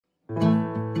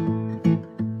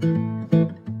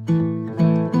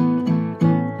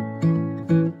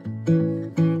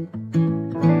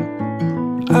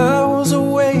I was a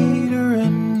waiter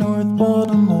in North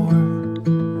Baltimore,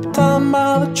 down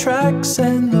by the tracks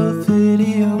and the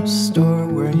video store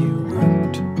where you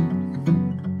worked.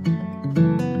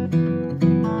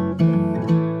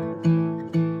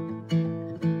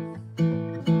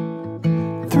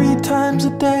 Three times a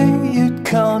day you'd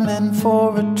come in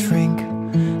for a drink.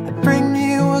 I'd bring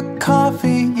you a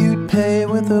coffee, you'd pay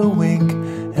with a wink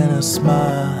and a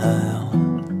smile.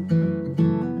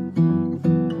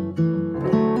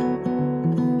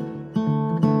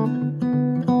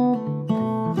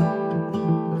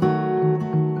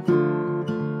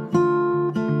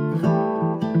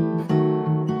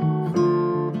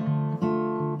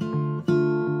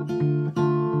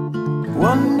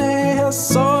 One day I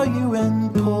saw you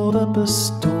and pulled up a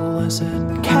stool. I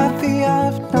said, Kathy,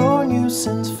 I've known you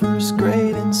since first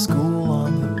grade in school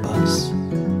on the bus.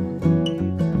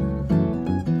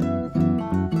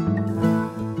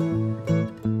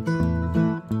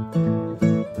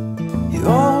 You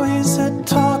always had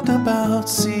talked about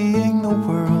seeing the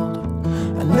world.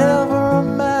 I never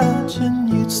imagined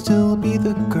you'd still be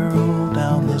the girl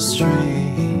down the street.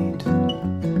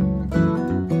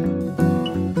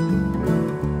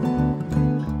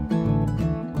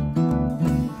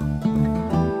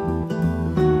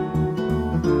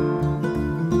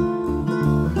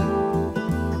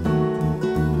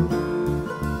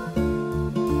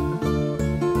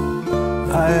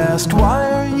 I asked, why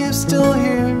are you still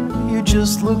here? You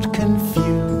just looked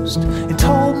confused. You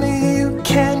told me you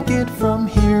can't get from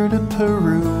here to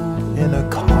Peru in a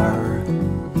car.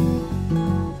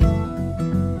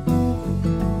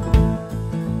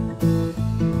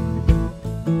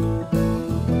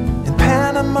 In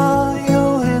Panama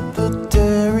you'll hit the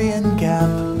Darien Gap.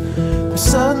 There's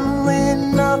suddenly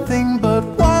nothing but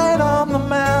white on the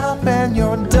map, and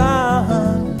you're done.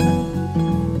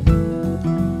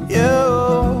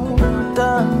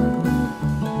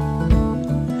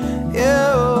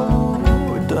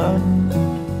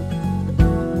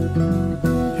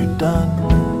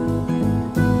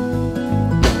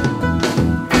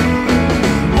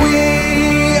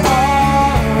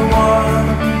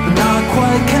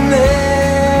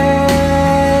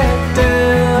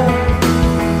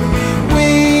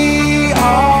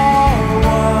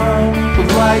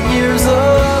 Years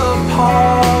apart,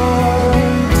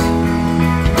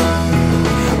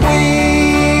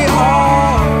 we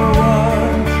are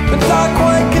one, but not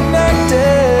quite connected.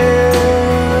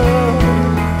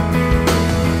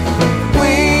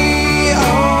 We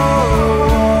are one.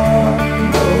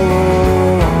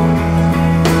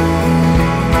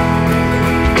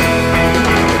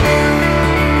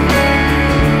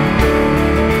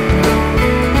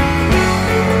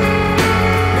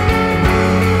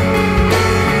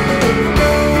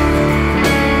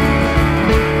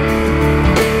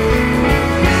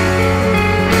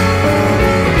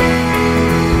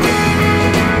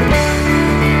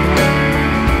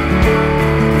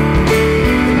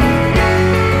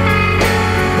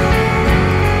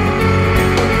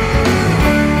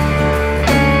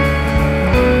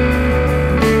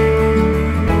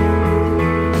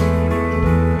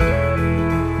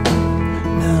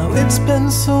 It's been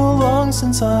so long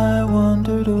since I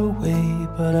wandered away,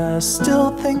 but I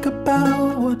still think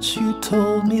about what you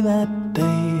told me that day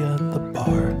at the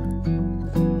bar.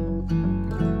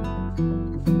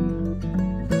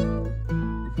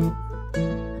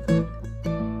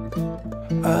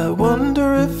 I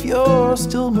wonder if you're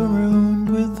still marooned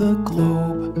with a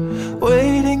globe,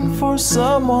 waiting for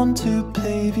someone to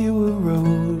pave you a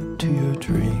road to your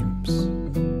dreams.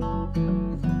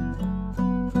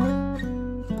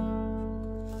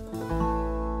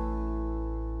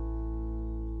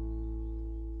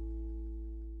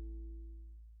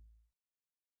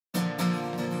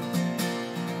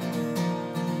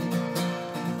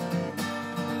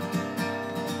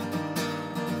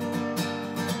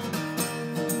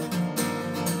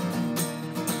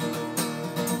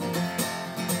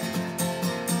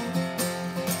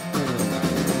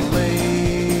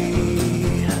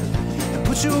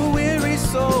 Put your weary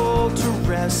soul to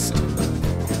rest.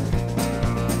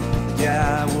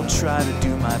 Yeah, I will try to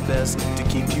do my best to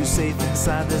keep you safe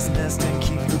inside this nest and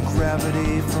keep your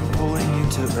gravity from pulling you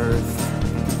to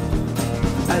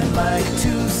earth. I'd like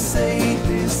to say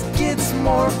this gets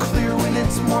more clear when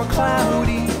it's more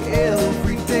cloudy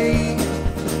every day,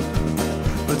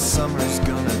 but summer's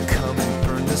gonna come and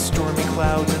burn the stormy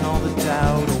clouds and all the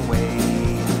doubt away.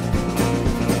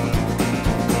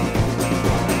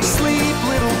 Sleep,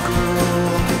 little girl,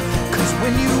 'cause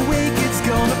when you wake it's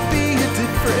gonna be a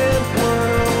different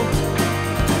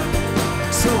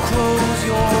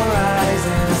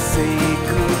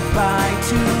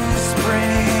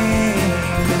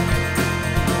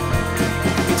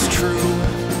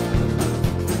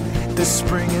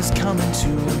spring is coming to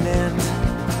an end.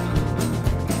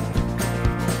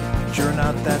 You're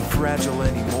not that fragile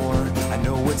anymore. I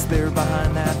know what's there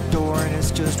behind that door, and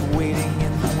it's just waiting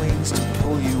in the wings to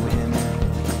pull you in.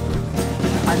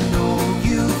 I know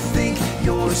you think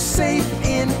you're safe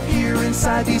in here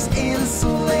inside these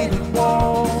insulated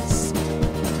walls,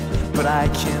 but I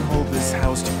can't hold this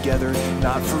house together,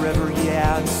 not forever,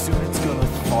 yeah, and soon it's gonna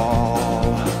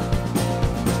fall.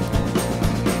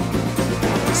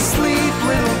 Sleep,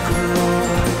 little girl,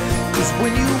 'cause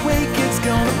when you wake it's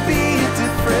gonna be a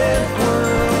different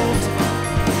world.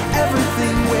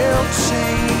 Everything will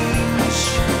change.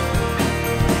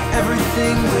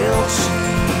 Everything will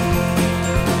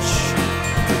change.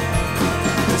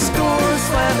 This door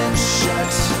slamming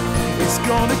shut, it's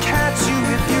gonna catch you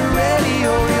if you're ready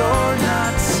or you're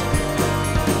not.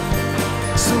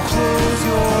 So close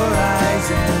your eyes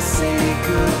and say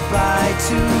goodbye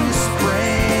to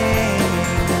spring.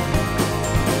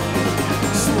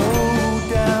 Slow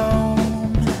down,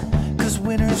 'cause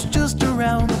winter's just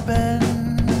around the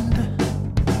bend.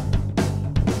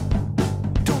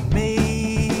 Don't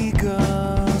make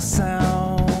a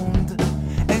sound,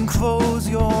 and close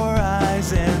your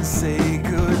eyes and say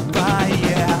goodbye,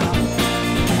 yeah.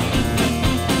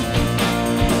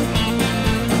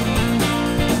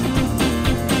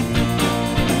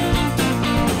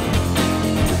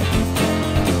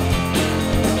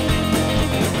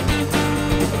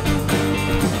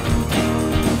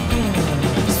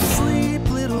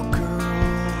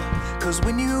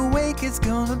 When you wake it's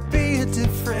gonna be a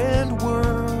different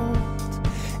world.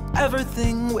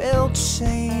 Everything will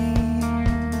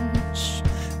change.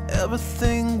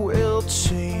 Everything will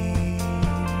change.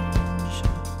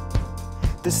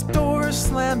 This door is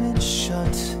slamming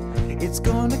shut, it's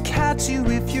gonna catch you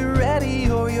if you're ready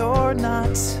or you're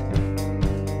not.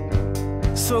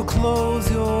 So close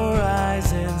your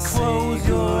eyes and close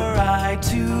your eye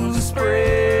to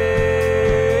spring.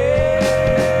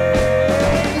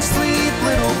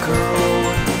 Girl,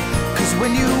 'cause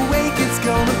when you wake it's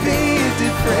gonna be a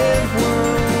different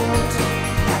world.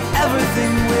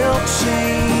 Everything will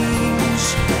change.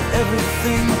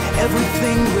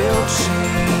 Everything will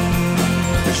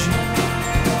change.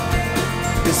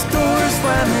 This door is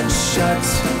slamming shut,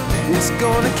 it's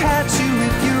gonna catch you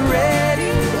if you're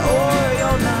ready or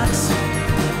you're not.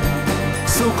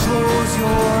 So close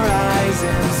your eyes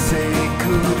and say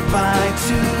goodbye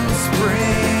to spring.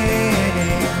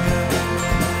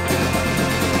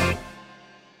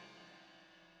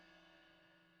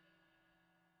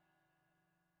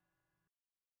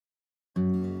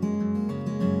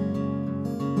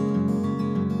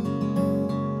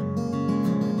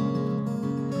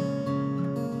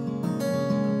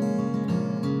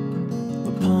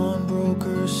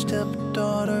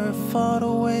 Stepdaughter fought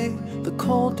away the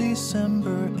cold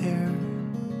December air.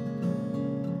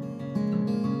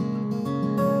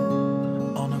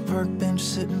 On a park bench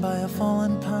sitting by a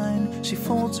fallen pine, she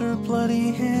folds her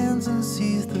bloody hands and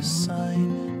sees the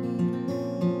sign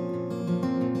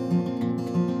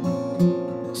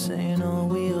saying all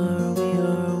we are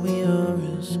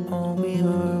is all we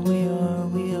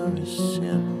are is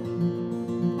sin.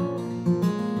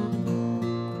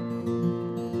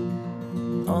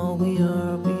 All we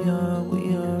are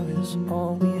is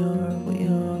all we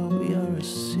are is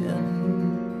sin.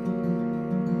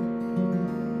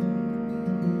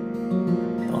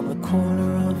 On the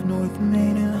corner of North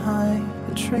Main and High,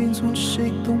 the trains would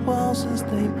shake the walls as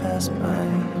they pass by.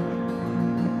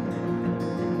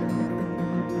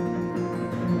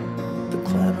 The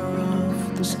clatter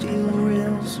of the steel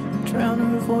rails drowned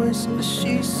her voice as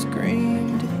she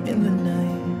screamed in the night.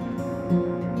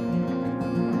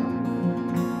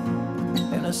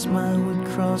 A smile would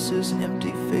cross his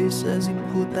empty face as he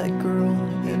put that girl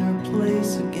in her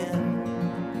place again.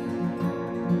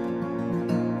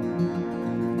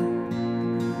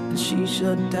 She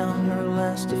shut down her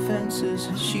last defenses.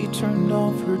 She turned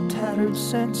off her tattered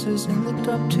senses and looked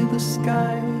up to the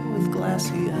sky with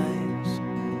glassy eyes.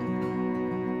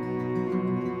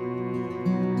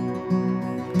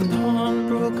 The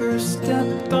pawnbroker's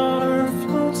stepdaughter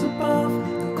floats above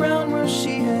the ground where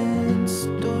she had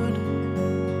stood.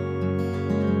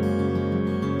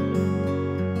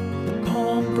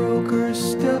 Pawnbroker's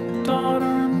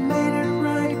stepdaughter made it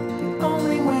right the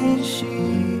only way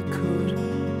she could.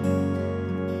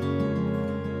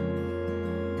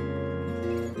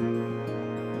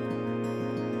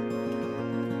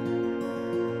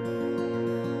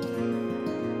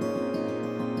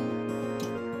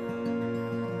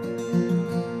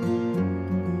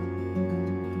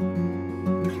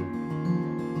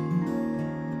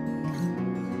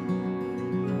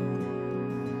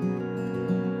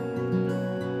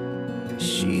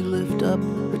 She lifted up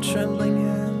her trembling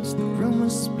hands. The room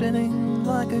was spinning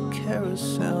like a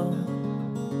carousel.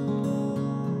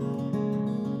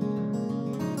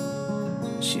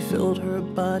 She felt her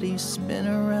body spin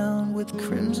around with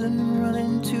crimson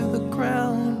running to the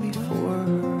ground before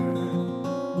her.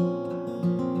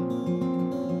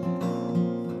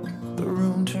 The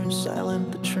room turned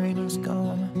silent, the train was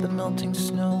gone. The melting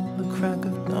snow, the crack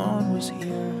of dawn was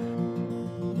here.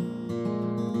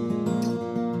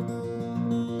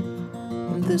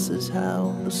 And this is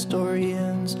how the story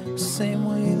ends, the same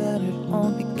way that it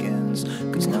all begins.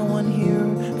 'Cause no one here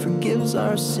forgives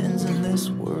our sins in this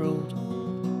world.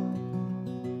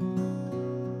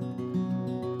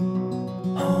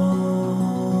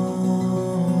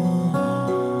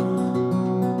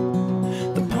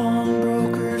 The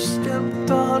pawnbroker's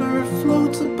stepdaughter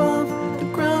floats above the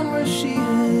ground where she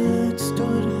had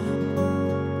stood.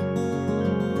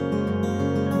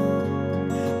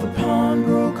 The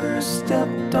pawnbroker's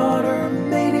stepdaughter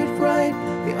made it right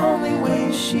the only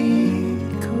way she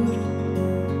could.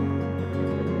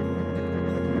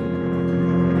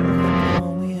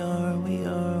 All we are, we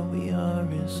are, we are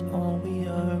is all we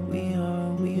are, we are,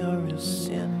 we are is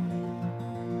sin.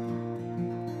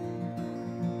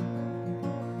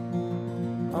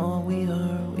 All we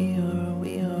are, we are,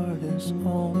 we are is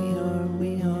all we are,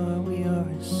 we are, we are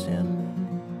is sin.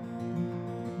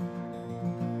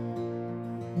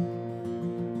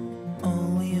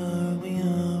 All we are, we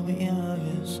are, we are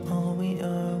is all we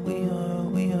are, we are,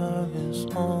 we are is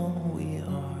all we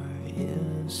are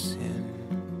is sin.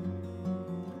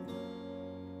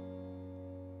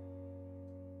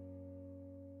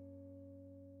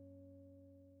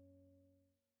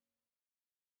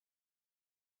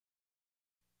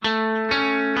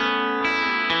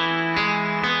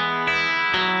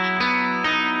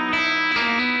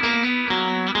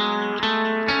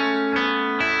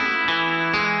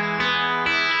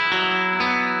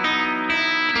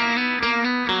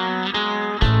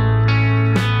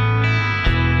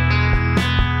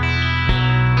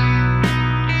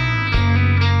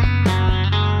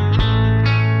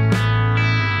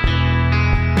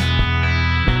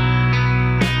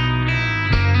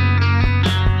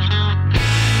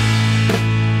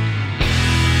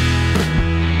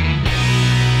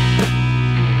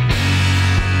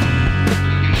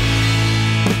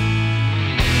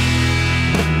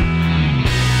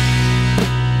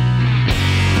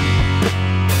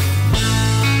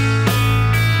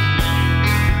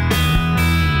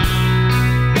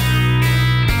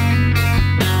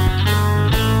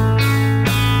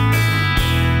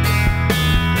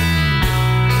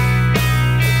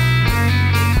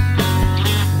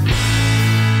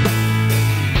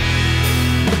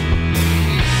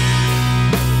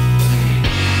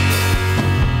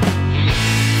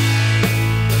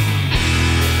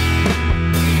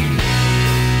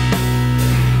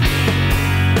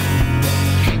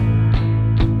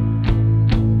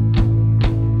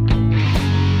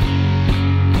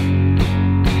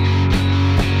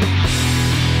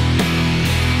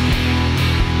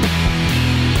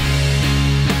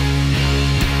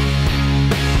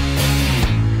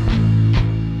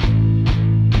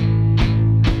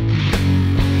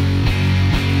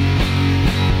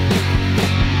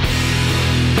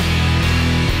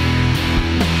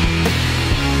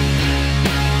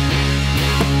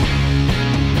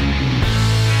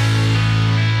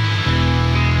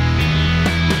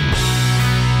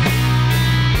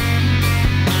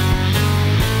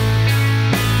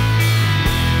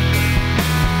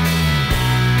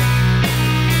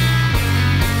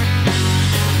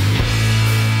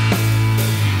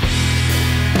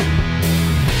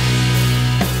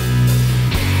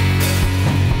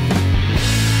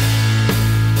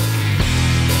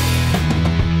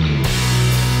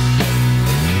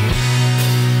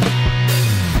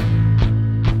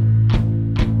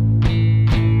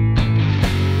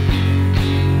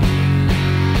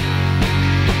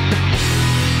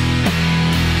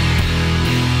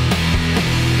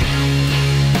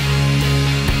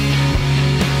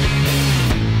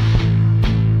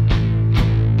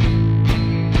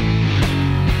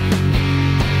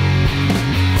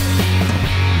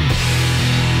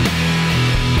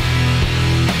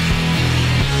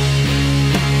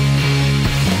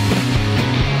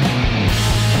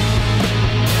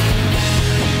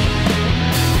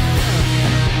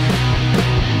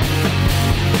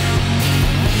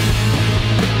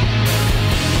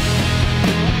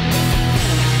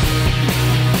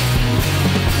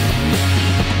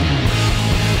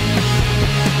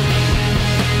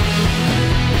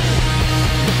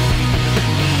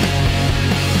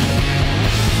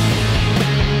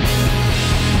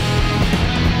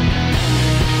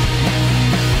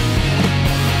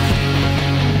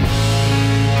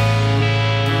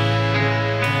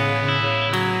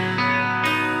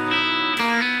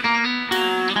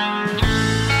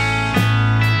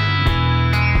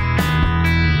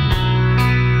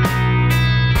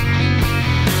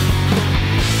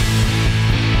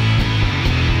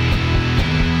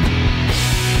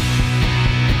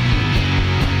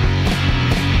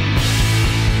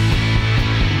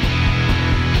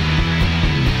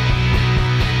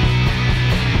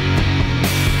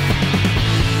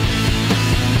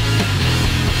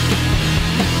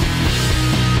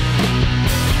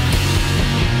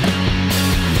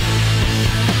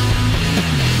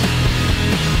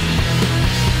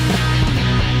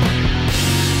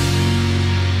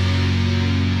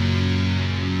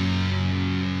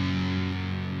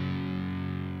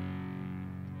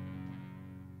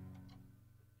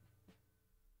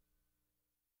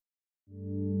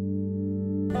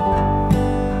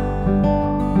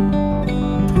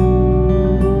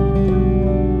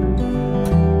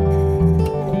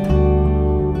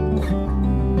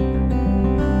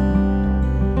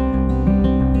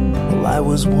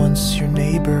 once your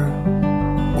neighbor.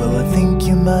 Well, I think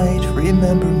you might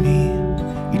remember me.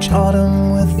 Each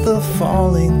autumn with the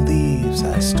falling leaves,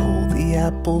 I stole the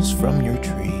apples from your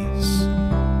trees,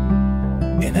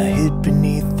 and I hid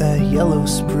beneath that yellow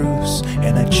spruce,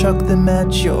 and I chucked them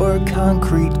at your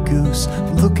concrete goose.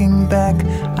 Looking back,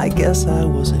 I guess I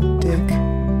was a dick.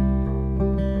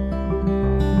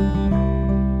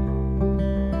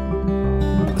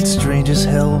 It's strange as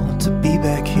hell to be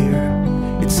back here.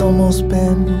 It's almost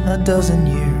been a dozen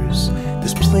years.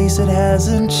 This place, it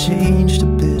hasn't changed a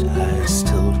bit. I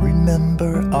still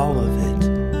remember all of it.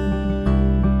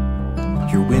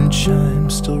 Your wind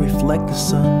chimes still reflect the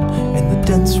sun, and the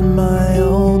dents from my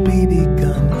old BB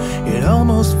gun. It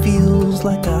almost feels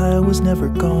like I was never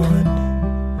gone.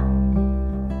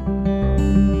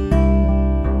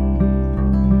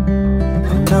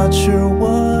 I'm not sure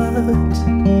what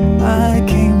I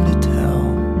came to tell.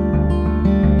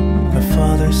 My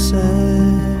father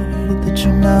said that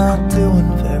you're not doing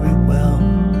very well.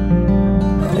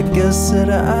 I guess that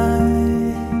I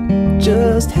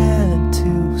just had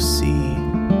to see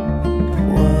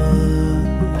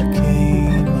what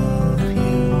came of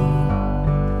you.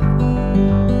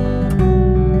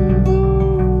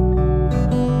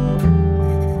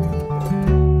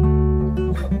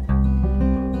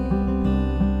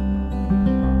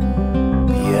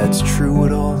 Yeah, it's true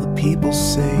what all the people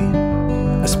say.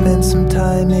 I spent some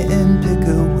time in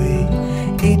Pickaway,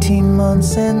 18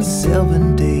 months and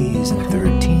 7 days and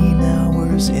 13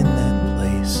 hours in that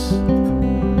place.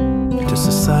 To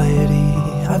society,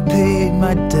 I paid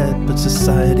my debt, but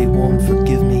society won't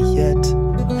forgive me yet.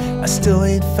 I still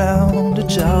ain't found a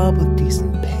job with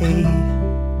decent pay.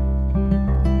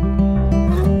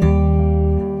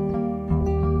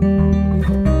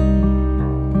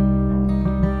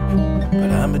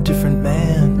 But I'm a different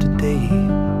man today.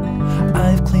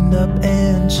 I've cleaned up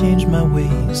and changed my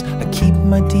ways. I keep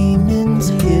my demons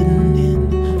hidden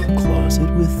in a closet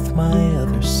with my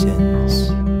other sins,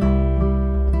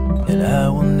 and I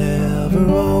will never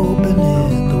open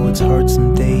it, though it's hard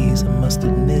some days, I must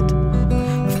admit.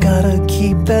 I've gotta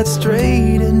keep that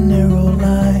straight and narrow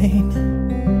line.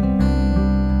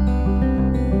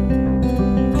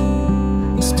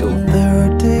 Still there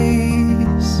are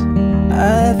days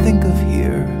I think of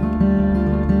here.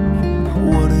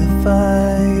 What if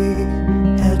I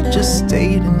had just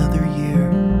stayed another year?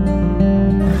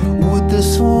 Would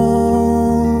this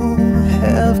all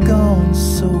have gone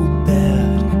so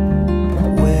bad?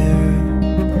 Where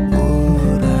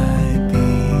would I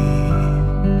be?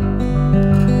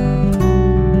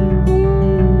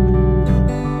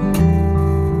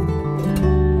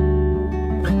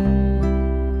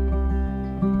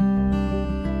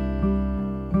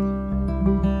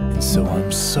 And so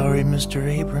I'm sorry, Mr.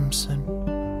 Abramson.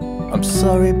 I'm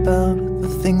sorry about the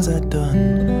things I'd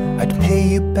done. I'd pay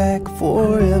you back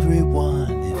for everyone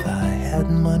if I had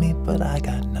money, but I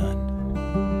got none.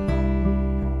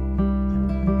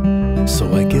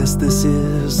 So I guess this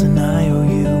is an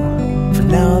IOU. For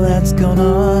now that's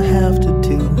gonna have to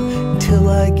do, until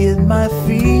I get my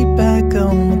feet back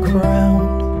on the ground.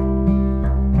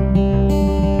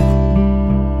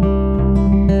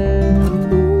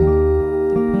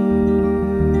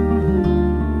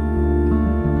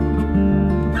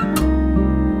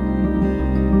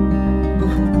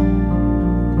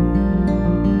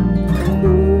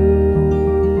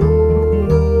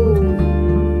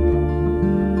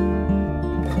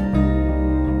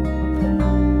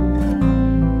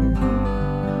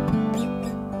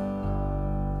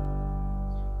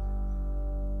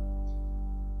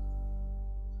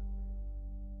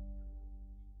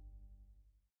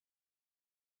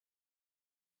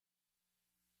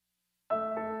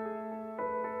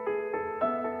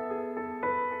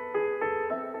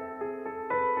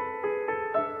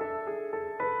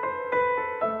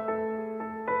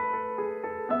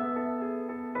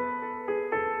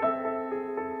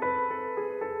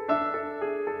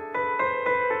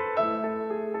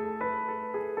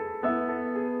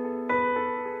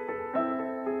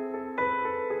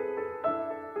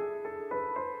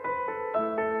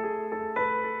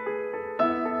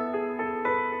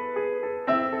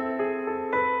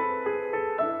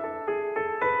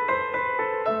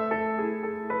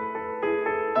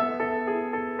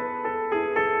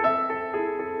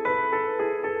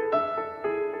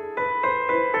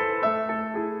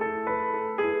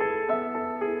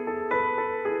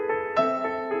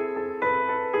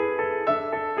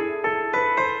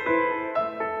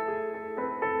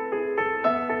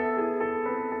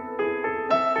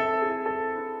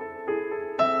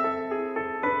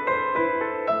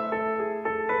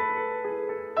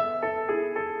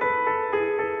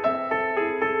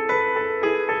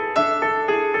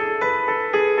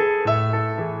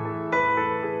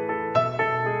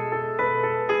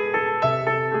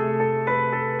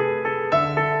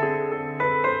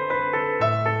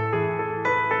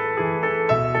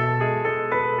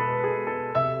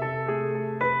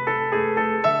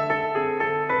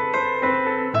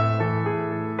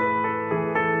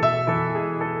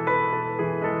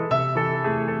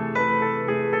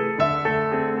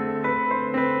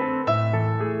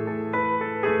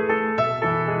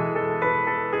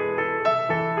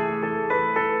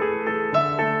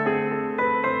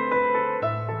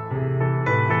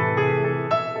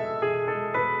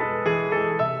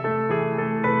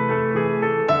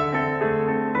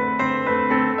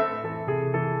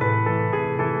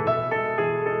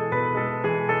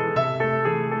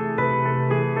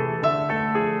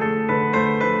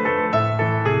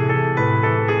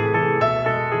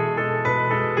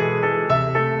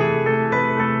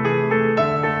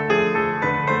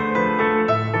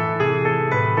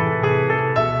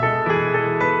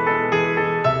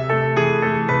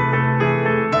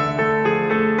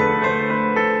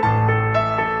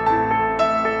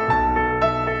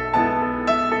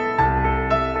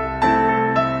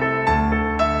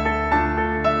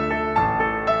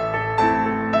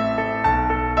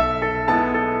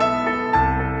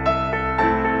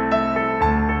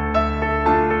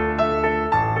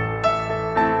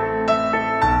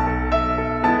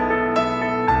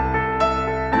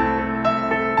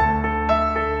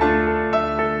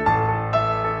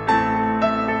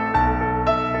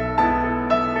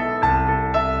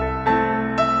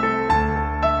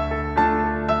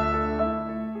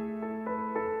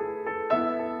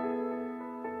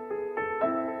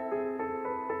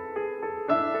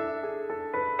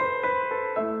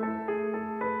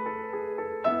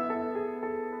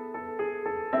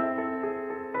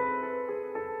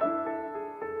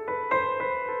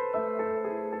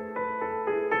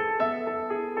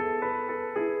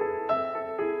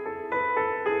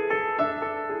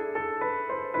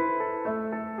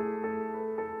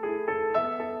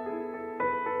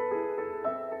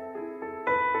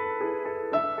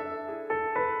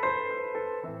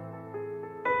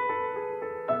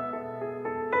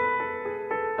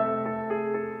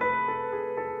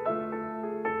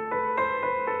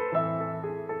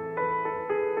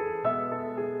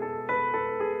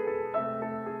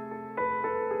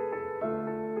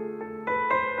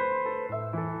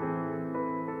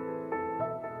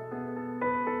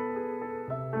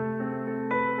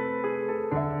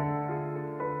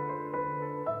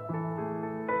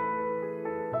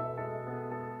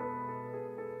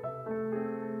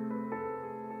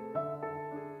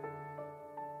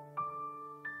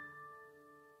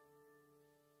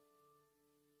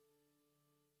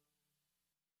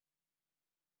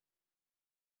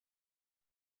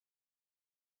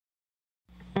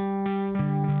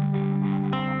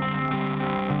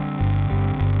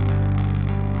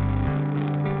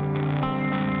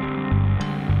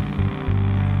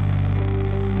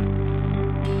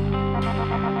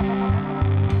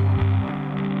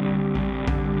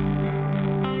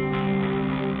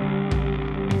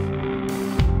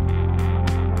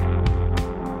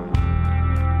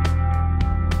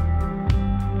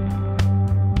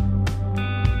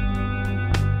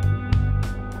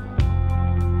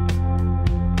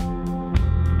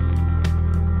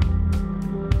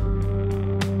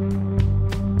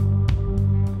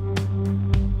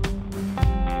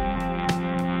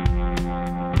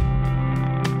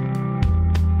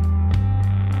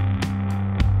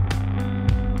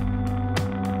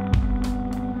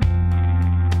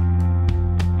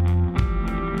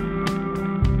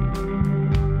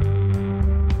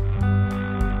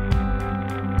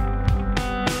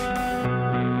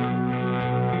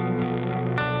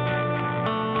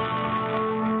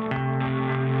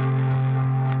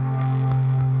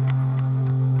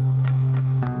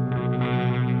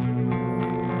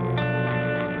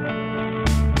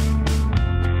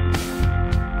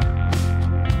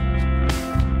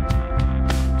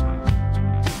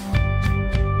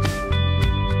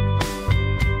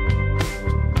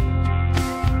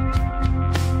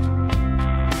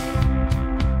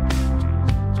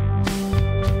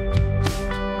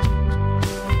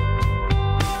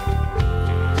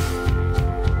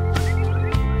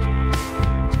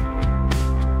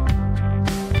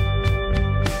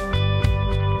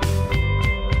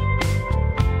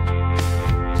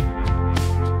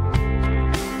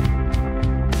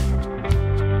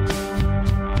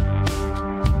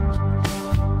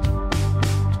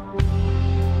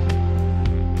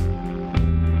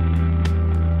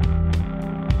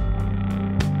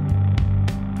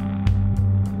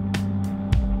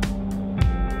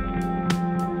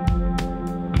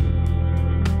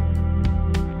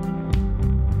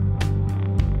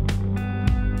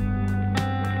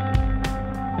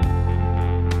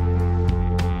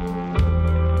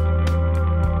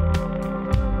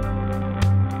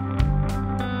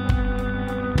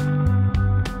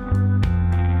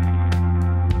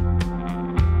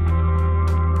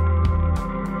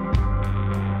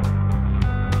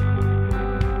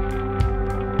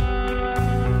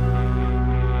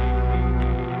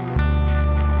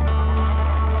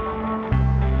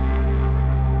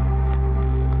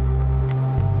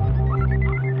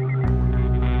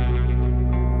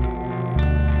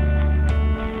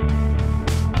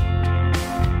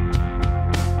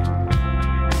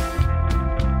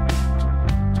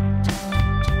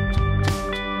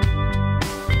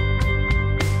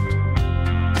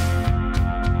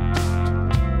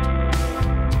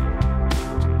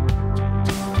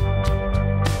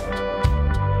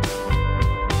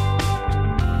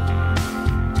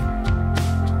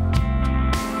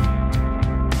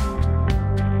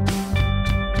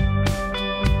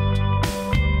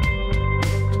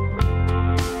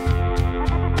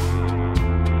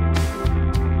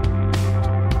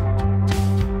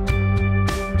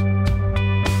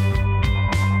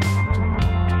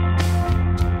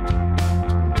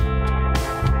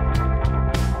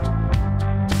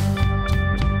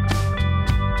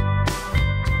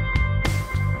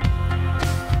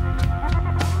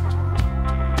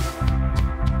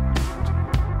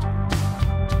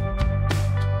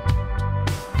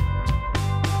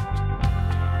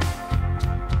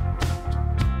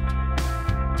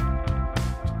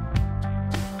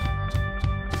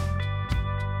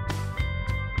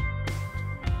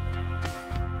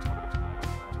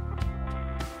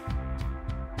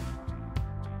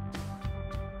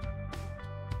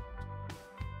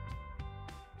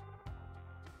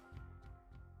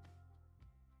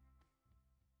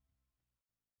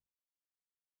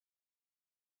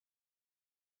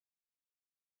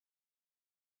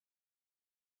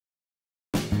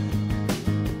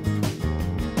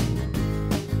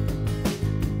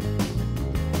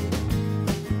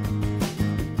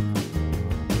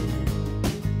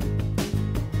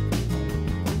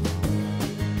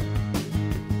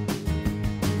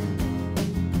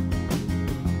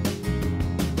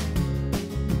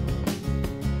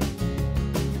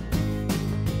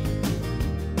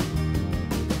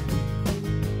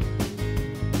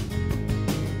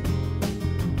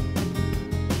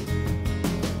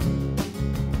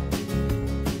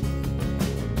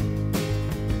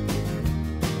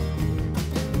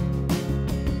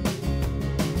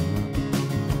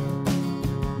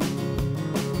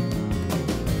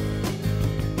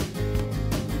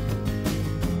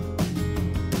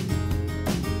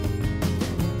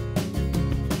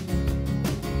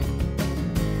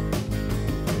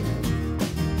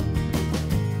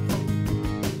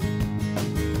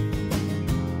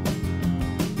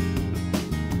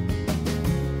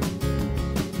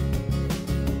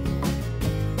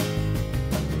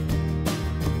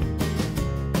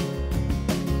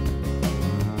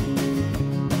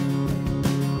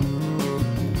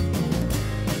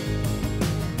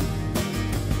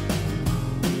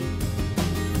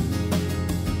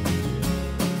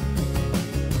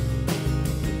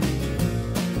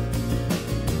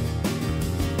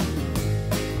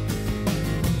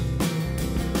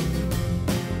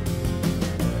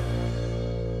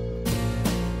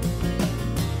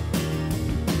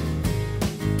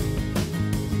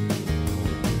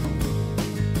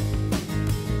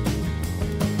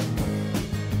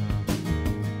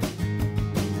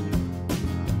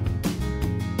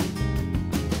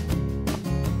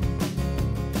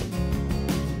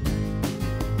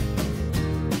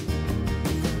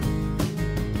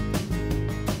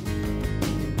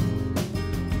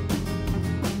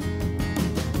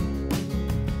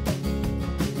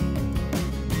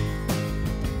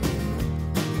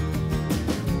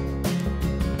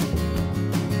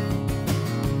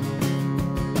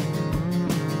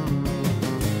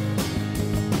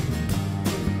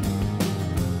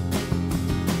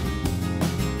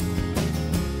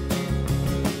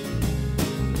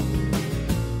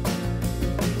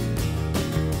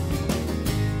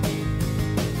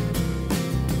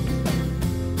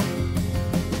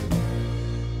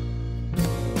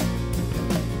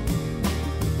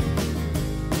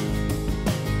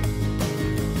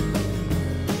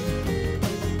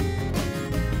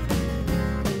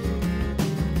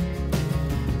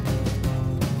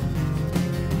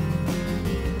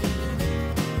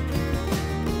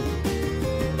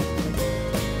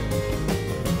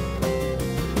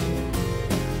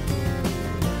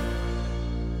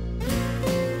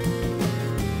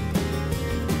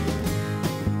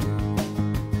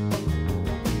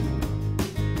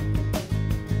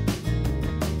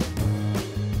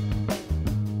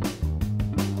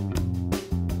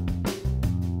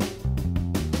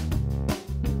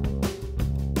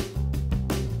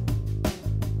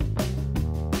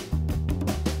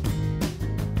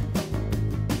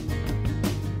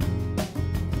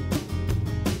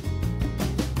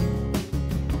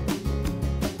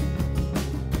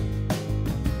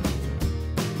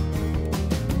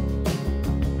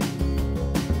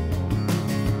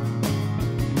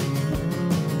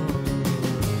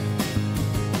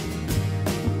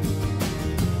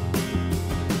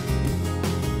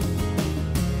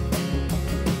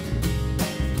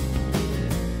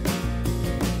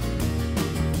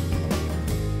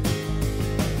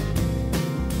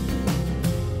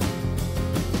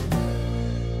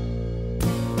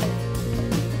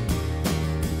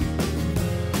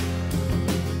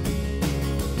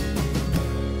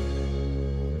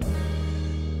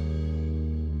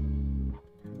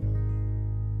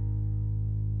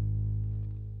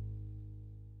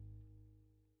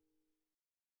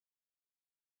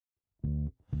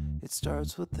 It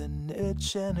starts with an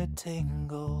itch and a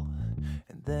tingle,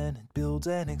 and then it builds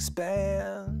and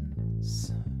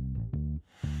expands.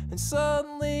 And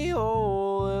suddenly,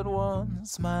 all at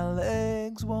once, my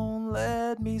legs won't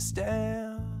let me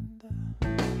stand.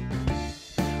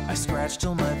 I scratch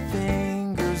till my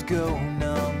fingers go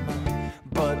numb,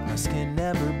 but my skin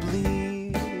never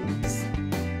bleeds.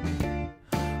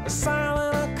 A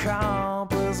silent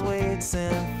accomplice waits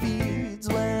and feeds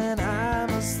when I'm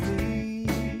asleep.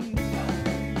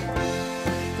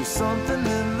 There's something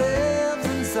that lives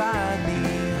inside me.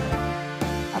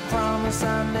 I promise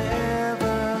I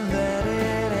never let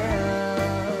it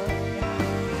end.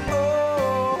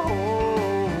 Oh,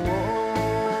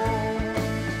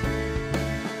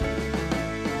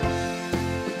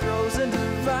 it grows and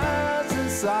divides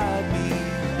inside me.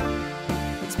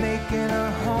 It's making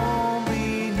a home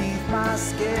beneath my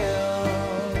skin.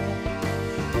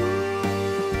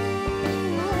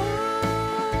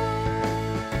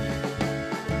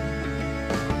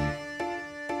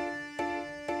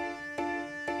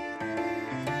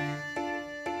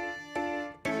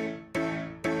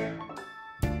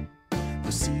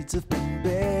 The seeds have been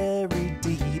buried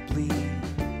deeply,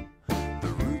 the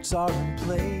roots are in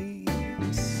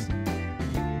place.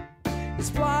 It's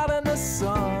blotting the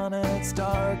sun and it's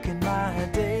darkened my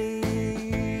days.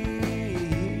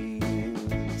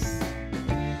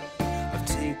 I've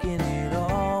taken it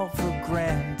all for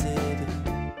granted,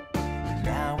 and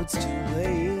now it's too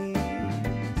late.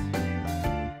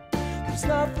 There's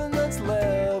nothing that's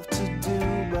left to do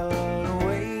but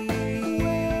wait.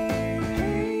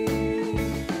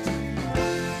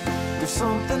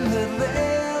 Something that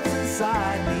lives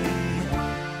inside me.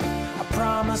 I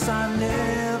promise I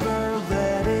never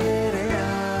let it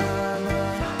end.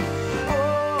 Oh,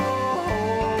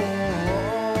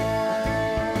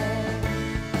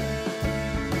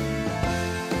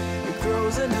 it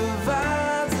grows and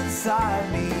divides inside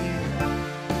me.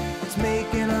 It's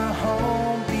making a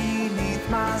home beneath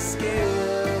my skin.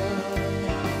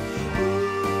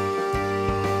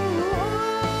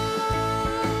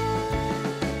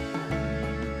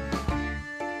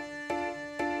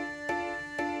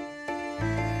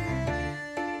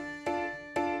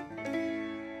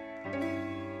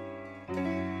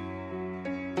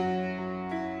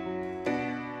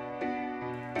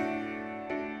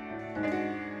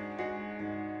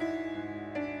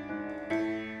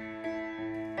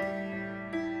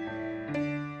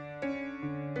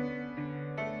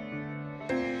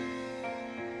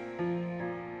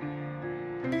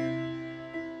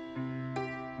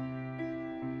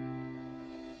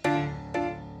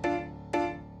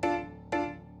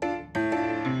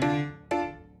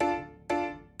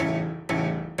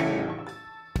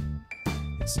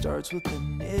 It starts with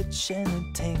an itch and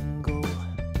a tingle,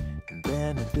 and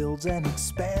then it builds and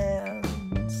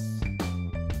expands.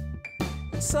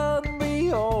 And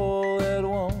suddenly, all at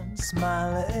once,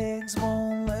 my legs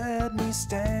won't let me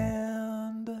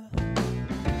stand.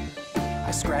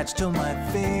 I scratch till my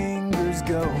fingers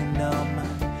go numb,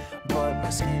 but my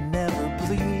skin never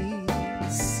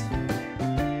bleeds.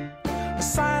 A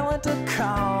silent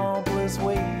accomplice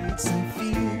waits and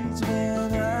feeds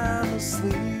when I'm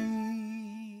asleep.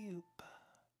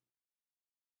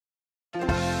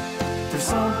 There's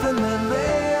something that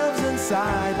lives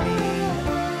inside me.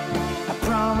 I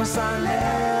promise I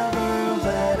never